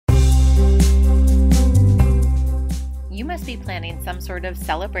be planning some sort of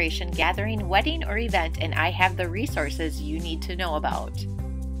celebration, gathering, wedding, or event, and I have the resources you need to know about.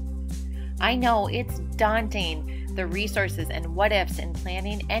 I know it's daunting, the resources and what ifs in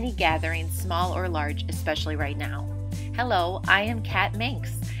planning any gathering, small or large, especially right now. Hello, I am Kat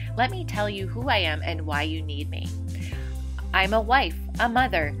Minks. Let me tell you who I am and why you need me. I'm a wife, a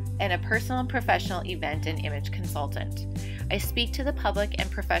mother, and a personal and professional event and image consultant. I speak to the public and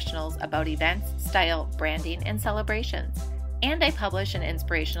professionals about events, style, branding, and celebrations. And I publish an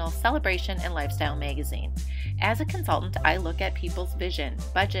inspirational celebration and lifestyle magazine. As a consultant, I look at people's vision,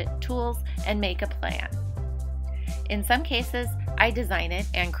 budget, tools, and make a plan. In some cases, I design it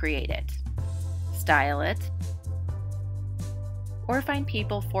and create it, style it, or find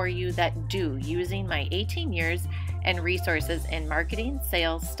people for you that do, using my 18 years and resources in marketing,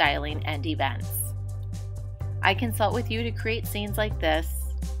 sales, styling, and events. I consult with you to create scenes like this,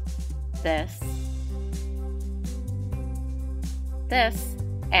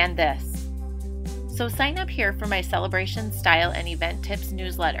 and this. So sign up here for my celebration, style, and event tips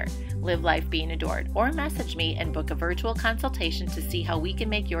newsletter, Live Life Being Adored, or message me and book a virtual consultation to see how we can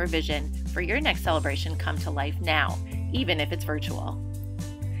make your vision for your next celebration come to life now, even if it's virtual.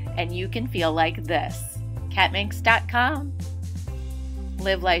 And you can feel like this. CatMinks.com.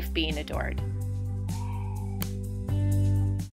 Live life being adored.